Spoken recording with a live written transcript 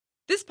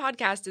This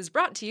podcast is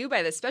brought to you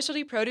by the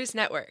Specialty Produce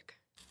Network.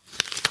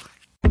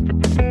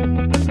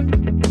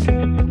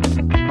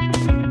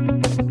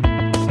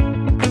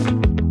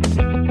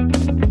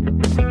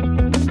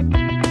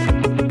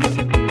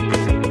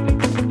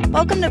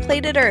 Welcome to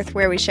Plated Earth,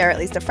 where we share at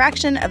least a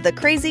fraction of the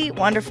crazy,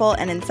 wonderful,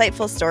 and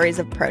insightful stories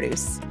of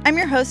produce. I'm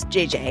your host,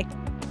 JJ.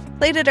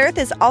 Plated Earth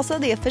is also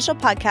the official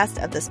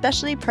podcast of the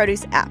Specialty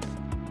Produce app.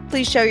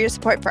 Please show your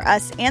support for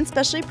us and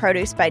Specialty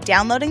Produce by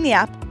downloading the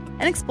app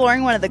and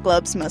exploring one of the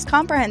globe's most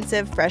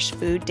comprehensive fresh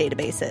food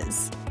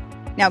databases.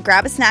 Now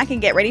grab a snack and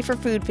get ready for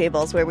Food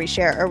Fables, where we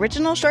share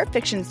original short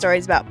fiction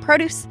stories about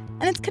produce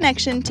and its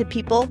connection to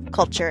people,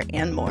 culture,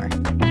 and more.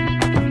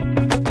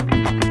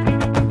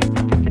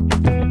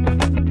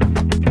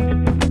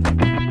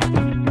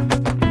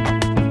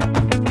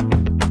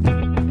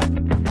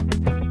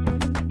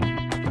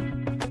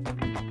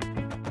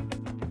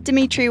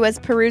 Dimitri was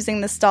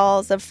perusing the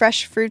stalls of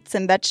fresh fruits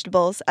and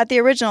vegetables at the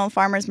original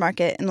farmers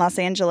market in Los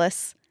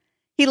Angeles.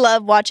 He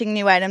loved watching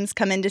new items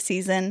come into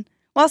season,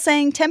 while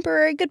saying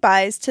temporary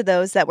goodbyes to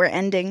those that were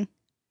ending.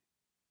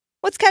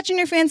 "What's catching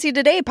your fancy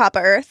today, Papa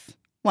Earth?"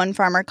 one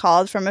farmer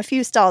called from a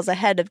few stalls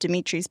ahead of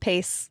Dimitri's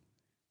pace.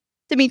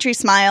 Dimitri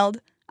smiled,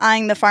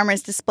 eyeing the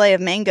farmer's display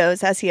of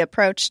mangoes as he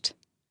approached.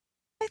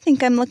 "I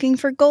think I'm looking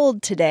for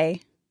gold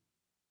today."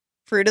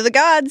 "Fruit of the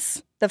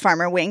gods," the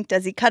farmer winked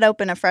as he cut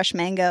open a fresh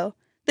mango,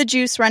 the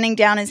juice running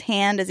down his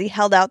hand as he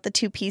held out the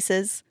two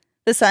pieces,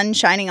 the sun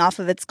shining off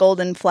of its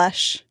golden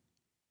flesh.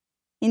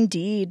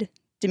 "Indeed,"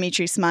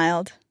 Dimitri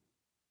smiled.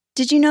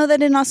 "Did you know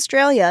that in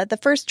Australia, the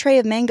first tray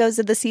of mangoes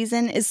of the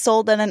season is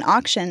sold at an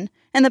auction,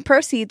 and the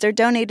proceeds are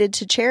donated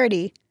to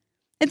charity?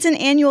 It's an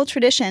annual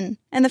tradition,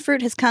 and the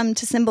fruit has come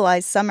to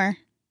symbolize summer."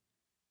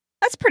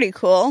 "That's pretty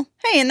cool.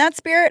 Hey, in that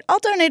spirit, I'll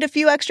donate a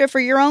few extra for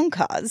your own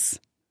cause."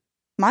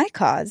 "My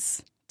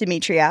cause?"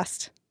 Dimitri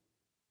asked.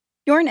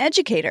 "You're an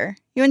educator.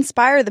 You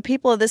inspire the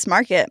people of this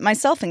market,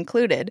 myself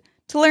included,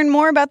 to learn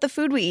more about the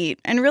food we eat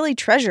and really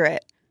treasure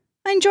it.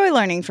 I enjoy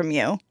learning from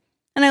you,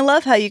 and I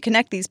love how you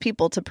connect these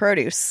people to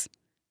produce,"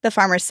 the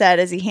farmer said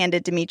as he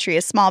handed Dimitri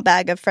a small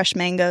bag of fresh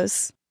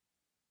mangoes.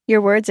 "Your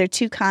words are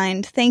too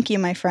kind. Thank you,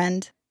 my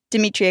friend,"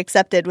 Dimitri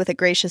accepted with a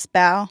gracious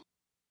bow.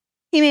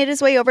 He made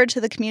his way over to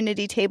the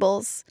community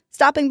tables,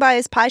 stopping by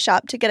his pie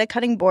shop to get a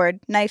cutting board,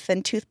 knife,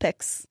 and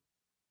toothpicks.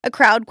 A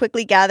crowd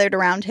quickly gathered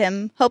around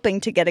him,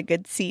 hoping to get a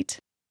good seat.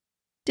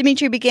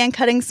 Dimitri began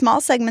cutting small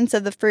segments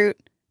of the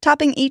fruit,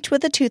 topping each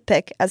with a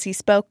toothpick as he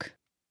spoke.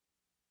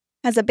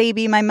 "As a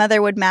baby, my mother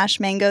would mash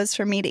mangoes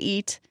for me to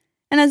eat,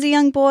 and as a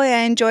young boy, I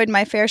enjoyed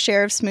my fair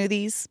share of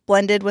smoothies,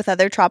 blended with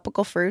other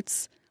tropical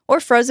fruits, or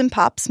frozen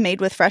pops made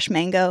with fresh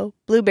mango,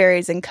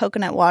 blueberries, and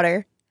coconut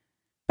water.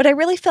 But I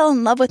really fell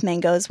in love with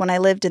mangoes when I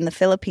lived in the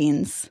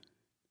Philippines.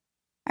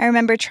 I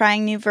remember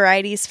trying new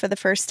varieties for the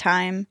first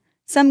time,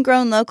 some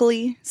grown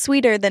locally,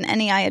 sweeter than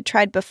any I had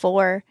tried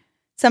before,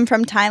 some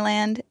from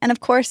Thailand, and of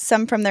course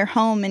some from their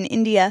home in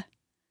India.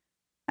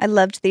 I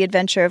loved the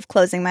adventure of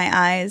closing my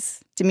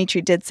eyes,"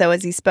 Dimitri did so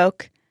as he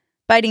spoke,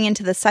 biting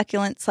into the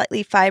succulent,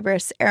 slightly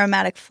fibrous,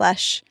 aromatic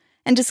flesh,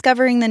 and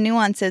discovering the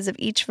nuances of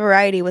each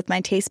variety with my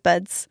taste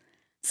buds,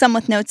 some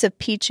with notes of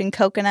peach and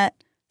coconut,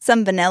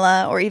 some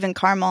vanilla or even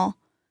caramel,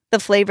 the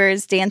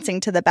flavors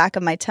dancing to the back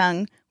of my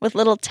tongue with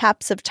little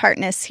taps of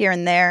tartness here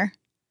and there.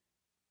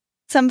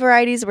 Some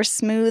varieties were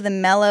smooth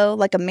and mellow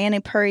like a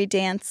Manipuri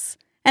dance,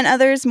 and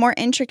others more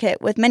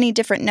intricate with many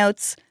different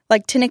notes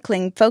like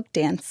tinkling folk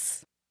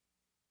dance.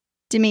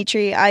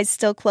 Dimitri, eyes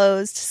still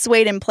closed,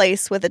 swayed in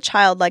place with a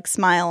childlike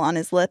smile on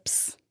his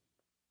lips.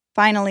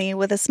 Finally,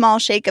 with a small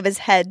shake of his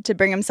head to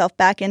bring himself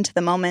back into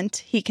the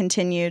moment, he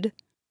continued,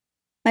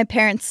 "My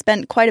parents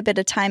spent quite a bit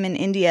of time in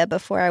India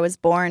before I was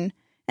born,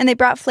 and they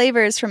brought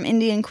flavors from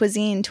Indian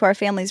cuisine to our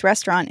family's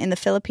restaurant in the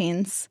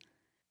Philippines.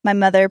 My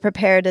mother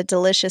prepared a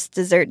delicious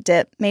dessert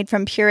dip made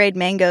from pureed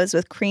mangoes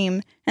with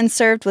cream and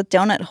served with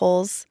donut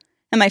holes,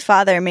 and my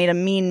father made a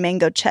mean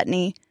mango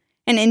chutney,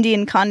 an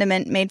Indian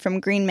condiment made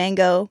from green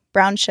mango,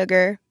 brown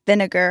sugar,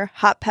 vinegar,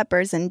 hot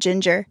peppers, and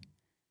ginger.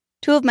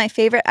 Two of my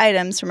favorite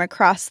items from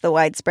across the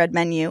widespread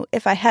menu,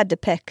 if I had to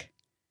pick."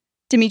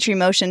 Dimitri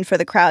motioned for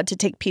the crowd to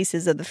take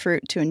pieces of the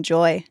fruit to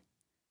enjoy.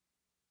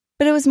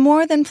 "But it was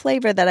more than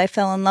flavor that I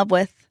fell in love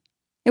with.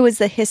 It was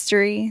the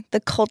history,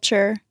 the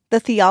culture, the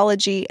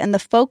theology, and the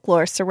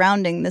folklore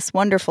surrounding this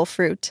wonderful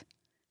fruit."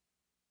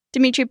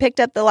 Dimitri picked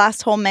up the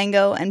last whole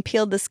mango and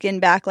peeled the skin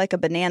back like a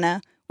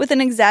banana, with an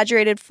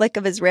exaggerated flick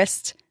of his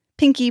wrist,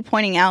 pinky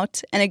pointing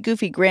out, and a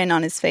goofy grin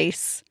on his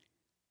face.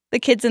 The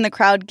kids in the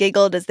crowd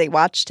giggled as they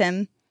watched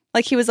him,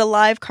 like he was a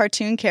live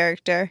cartoon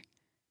character.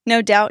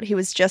 No doubt he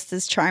was just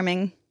as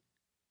charming.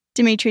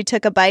 Dimitri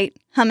took a bite,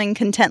 humming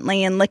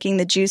contently and licking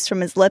the juice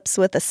from his lips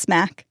with a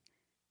smack.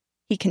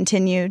 He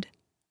continued,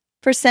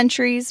 "For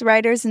centuries,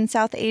 writers in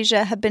South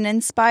Asia have been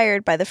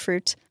inspired by the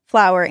fruit,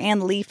 flower,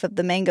 and leaf of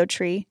the mango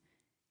tree.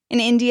 In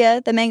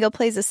India, the mango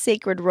plays a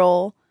sacred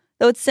role,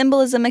 though its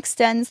symbolism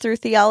extends through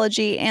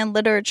theology and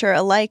literature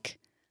alike,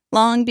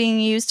 long being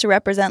used to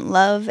represent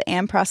love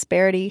and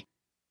prosperity.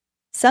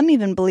 Some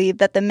even believe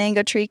that the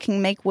mango tree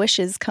can make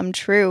wishes come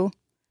true.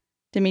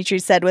 Dimitri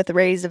said with a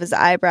raise of his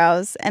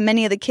eyebrows, and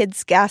many of the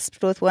kids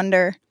gasped with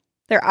wonder,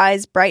 their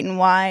eyes bright and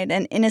wide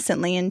and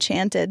innocently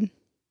enchanted.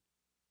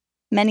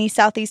 Many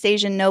Southeast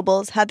Asian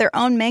nobles had their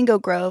own mango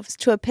groves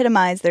to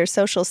epitomize their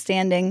social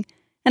standing,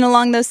 and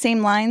along those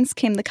same lines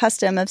came the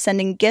custom of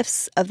sending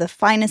gifts of the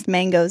finest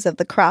mangoes of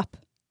the crop.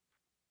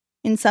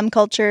 In some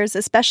cultures,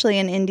 especially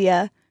in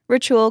India,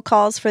 ritual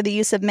calls for the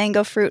use of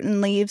mango fruit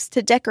and leaves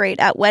to decorate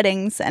at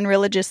weddings and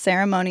religious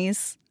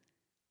ceremonies.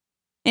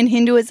 In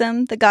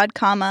Hinduism, the god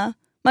Kama,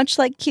 much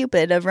like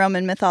Cupid of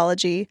Roman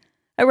mythology,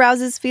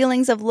 arouses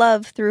feelings of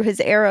love through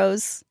his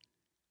arrows.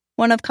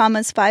 One of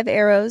Kama's 5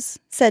 arrows,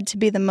 said to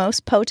be the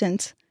most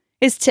potent,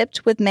 is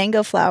tipped with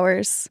mango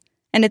flowers,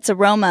 and its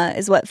aroma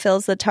is what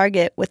fills the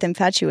target with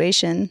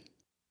infatuation.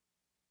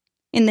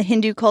 In the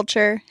Hindu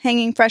culture,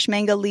 hanging fresh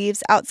mango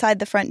leaves outside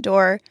the front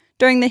door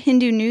during the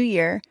Hindu New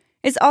Year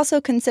is also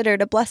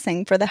considered a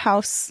blessing for the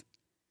house.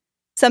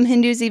 Some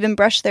Hindus even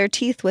brush their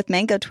teeth with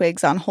mango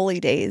twigs on holy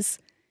days,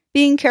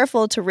 being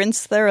careful to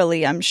rinse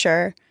thoroughly, I'm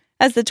sure,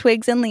 as the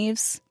twigs and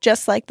leaves,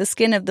 just like the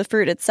skin of the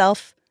fruit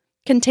itself,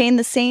 contain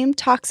the same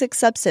toxic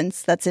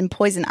substance that's in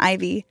poison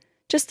ivy,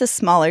 just a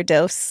smaller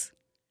dose.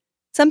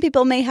 Some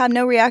people may have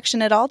no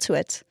reaction at all to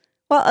it,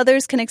 while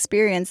others can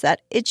experience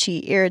that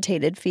itchy,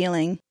 irritated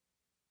feeling.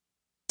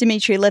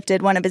 Dimitri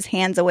lifted one of his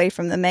hands away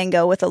from the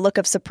mango with a look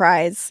of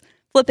surprise,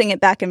 flipping it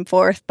back and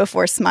forth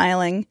before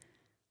smiling.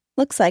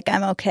 "Looks like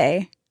I'm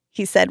okay,"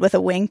 he said with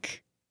a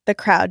wink. The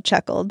crowd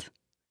chuckled.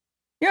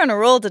 "You're on a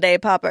roll today,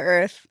 Papa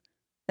Earth,"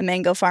 the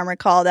mango farmer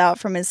called out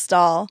from his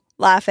stall,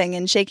 laughing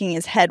and shaking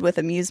his head with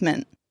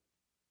amusement.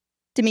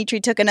 Dimitri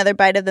took another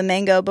bite of the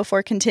mango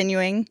before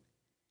continuing.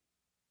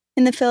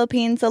 In the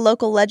Philippines, a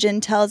local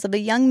legend tells of a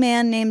young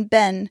man named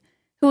Ben,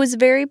 who was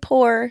very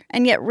poor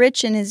and yet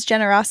rich in his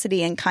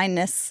generosity and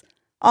kindness,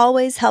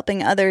 always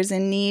helping others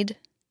in need.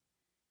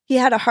 He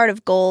had a heart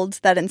of gold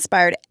that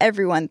inspired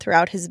everyone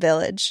throughout his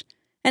village,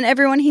 and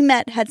everyone he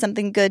met had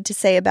something good to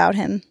say about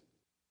him.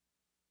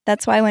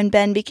 That's why when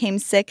Ben became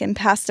sick and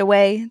passed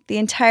away, the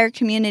entire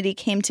community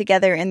came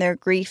together in their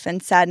grief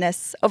and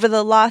sadness over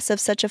the loss of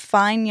such a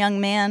fine young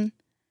man.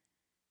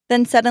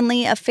 Then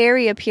suddenly a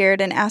fairy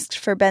appeared and asked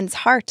for Ben's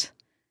heart.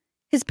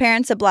 His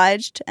parents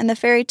obliged, and the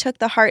fairy took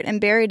the heart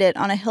and buried it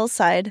on a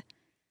hillside.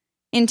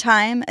 In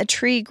time, a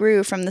tree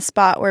grew from the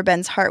spot where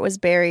Ben's heart was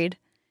buried,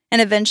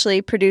 and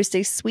eventually produced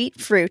a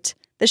sweet fruit,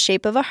 the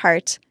shape of a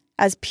heart,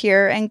 as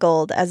pure and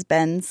gold as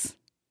Ben's.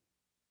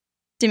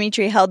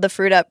 Dimitri held the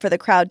fruit up for the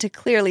crowd to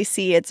clearly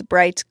see its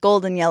bright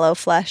golden yellow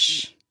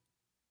flesh.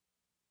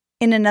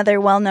 In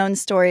another well-known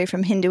story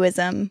from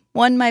Hinduism,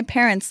 one my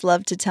parents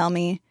loved to tell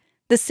me,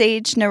 the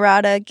sage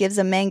Narada gives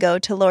a mango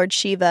to Lord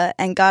Shiva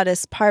and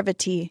goddess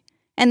Parvati,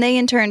 and they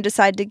in turn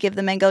decide to give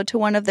the mango to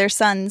one of their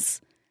sons,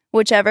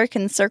 whichever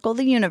can circle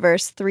the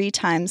universe 3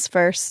 times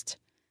first.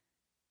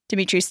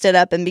 Dimitri stood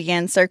up and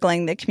began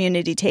circling the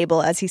community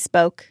table as he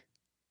spoke.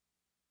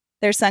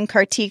 Their son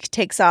Kartik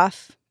takes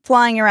off,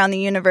 flying around the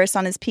universe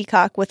on his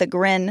peacock with a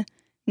grin,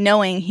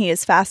 knowing he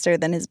is faster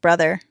than his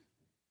brother.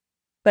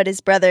 But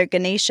his brother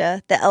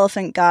Ganesha, the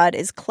elephant god,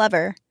 is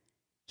clever.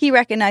 He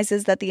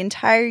recognizes that the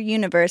entire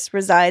universe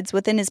resides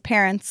within his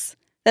parents,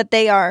 that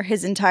they are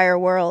his entire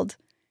world,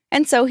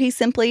 and so he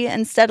simply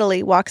and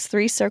steadily walks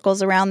 3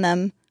 circles around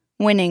them,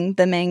 winning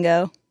the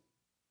mango.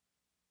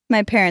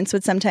 My parents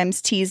would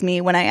sometimes tease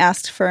me when I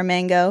asked for a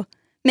mango,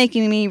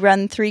 making me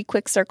run 3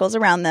 quick circles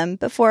around them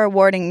before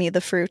awarding me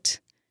the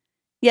fruit.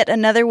 Yet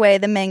another way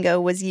the mango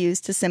was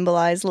used to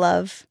symbolize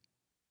love.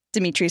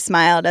 Dimitri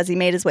smiled as he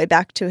made his way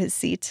back to his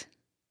seat.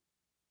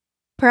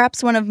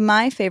 Perhaps one of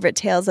my favorite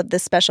tales of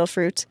this special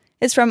fruit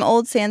is from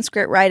old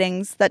Sanskrit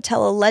writings that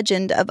tell a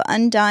legend of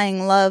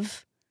undying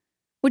love.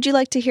 Would you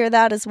like to hear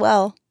that as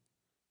well?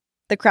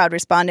 The crowd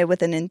responded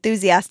with an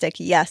enthusiastic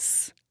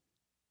yes.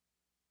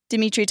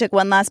 Dimitri took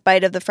one last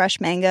bite of the fresh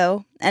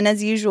mango, and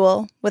as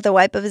usual, with a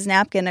wipe of his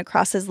napkin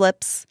across his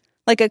lips,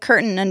 like a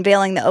curtain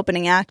unveiling the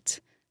opening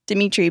act,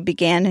 Dimitri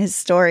began his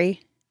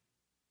story.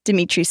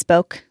 Dimitri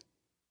spoke.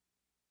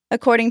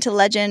 According to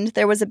legend,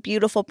 there was a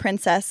beautiful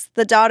princess,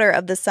 the daughter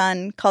of the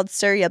sun, called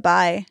Surya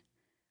Bai.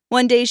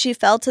 One day she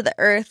fell to the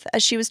earth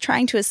as she was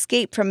trying to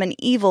escape from an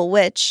evil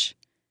witch.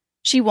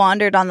 She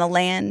wandered on the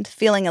land,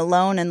 feeling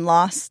alone and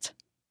lost.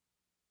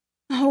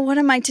 "Oh, what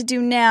am I to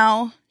do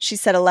now?" she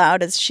said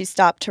aloud as she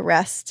stopped to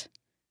rest.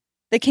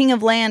 The king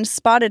of land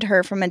spotted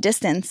her from a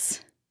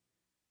distance.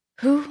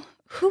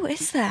 Who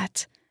is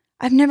that?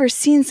 I've never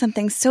seen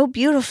something so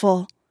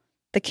beautiful."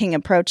 The king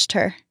approached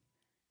her.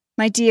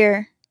 "My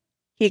dear,"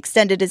 he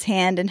extended his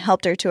hand and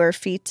helped her to her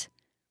feet.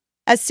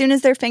 As soon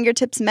as their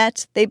fingertips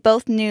met, they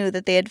both knew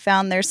that they had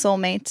found their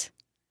soulmate.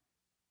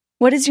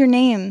 "What is your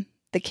name?"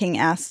 the king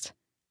asked.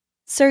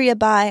 "Surya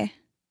Bai."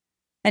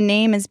 "A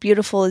name as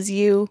beautiful as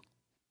you."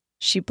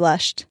 She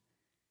blushed.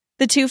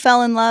 The two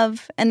fell in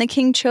love, and the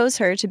king chose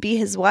her to be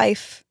his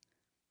wife.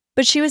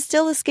 But she was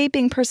still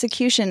escaping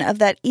persecution of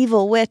that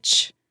evil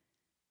witch.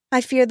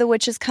 "I fear the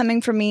witch is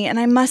coming for me, and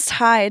I must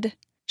hide,"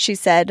 she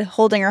said,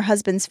 holding her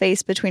husband's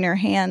face between her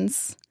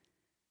hands.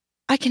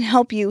 "I can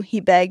help you," he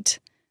begged,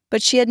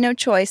 But she had no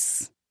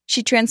choice.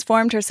 She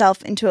transformed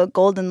herself into a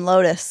golden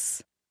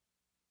lotus.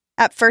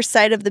 At first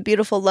sight of the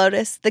beautiful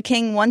lotus, the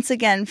king once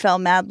again fell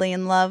madly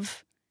in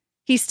love.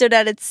 He stood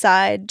at its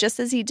side, just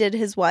as he did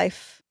his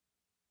wife.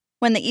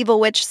 When the evil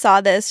witch saw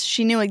this,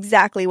 she knew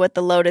exactly what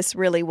the lotus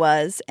really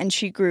was, and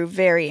she grew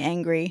very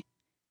angry.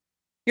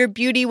 "Your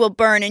beauty will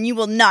burn, and you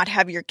will not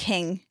have your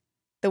king,"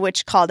 the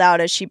witch called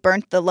out as she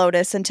burnt the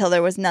lotus until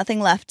there was nothing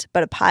left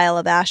but a pile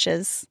of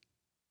ashes.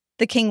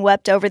 The king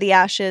wept over the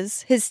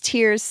ashes, his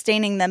tears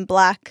staining them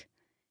black.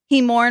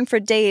 He mourned for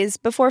days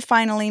before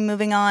finally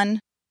moving on.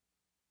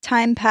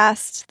 Time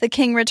passed, the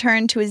king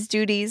returned to his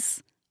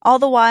duties. All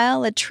the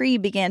while, a tree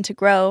began to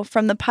grow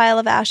from the pile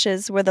of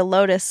ashes where the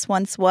lotus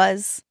once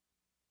was.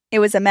 It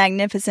was a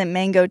magnificent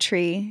mango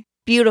tree,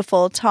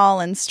 beautiful,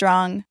 tall, and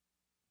strong.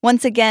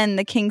 Once again,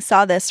 the king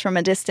saw this from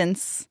a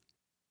distance.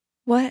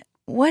 What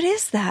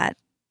is that?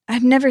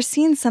 I've never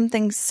seen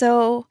something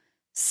so,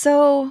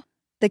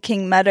 the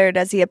king muttered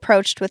as he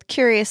approached with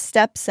curious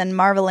steps and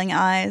marveling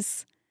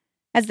eyes.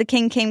 As the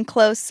king came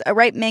close, a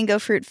ripe mango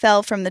fruit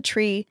fell from the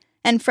tree,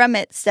 and from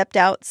it stepped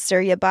out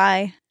Surya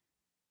Bai.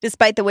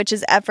 Despite the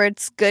witch's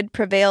efforts, good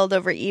prevailed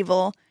over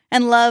evil,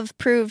 and love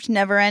proved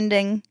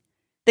never-ending.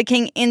 The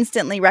king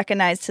instantly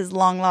recognized his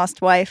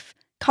long-lost wife,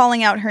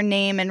 calling out her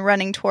name and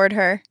running toward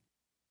her.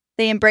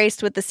 They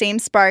embraced with the same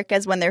spark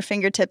as when their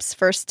fingertips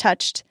first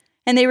touched,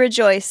 and they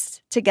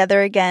rejoiced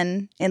together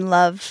again in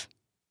love.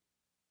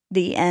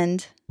 The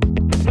end.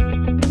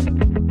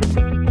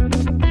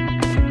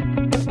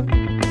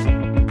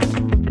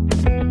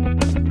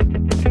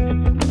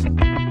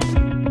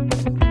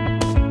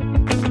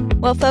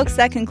 Well, folks,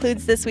 that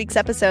concludes this week's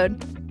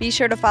episode. Be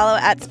sure to follow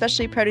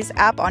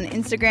 @SpecialtyProduceApp on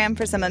Instagram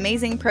for some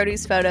amazing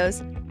produce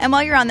photos. And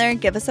while you're on there,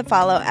 give us a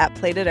follow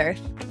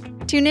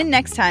 @PlateedEarth. Tune in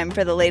next time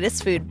for the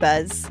latest food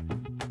buzz.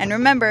 And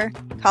remember,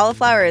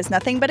 cauliflower is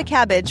nothing but a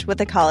cabbage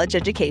with a college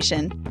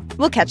education.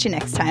 We'll catch you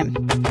next time.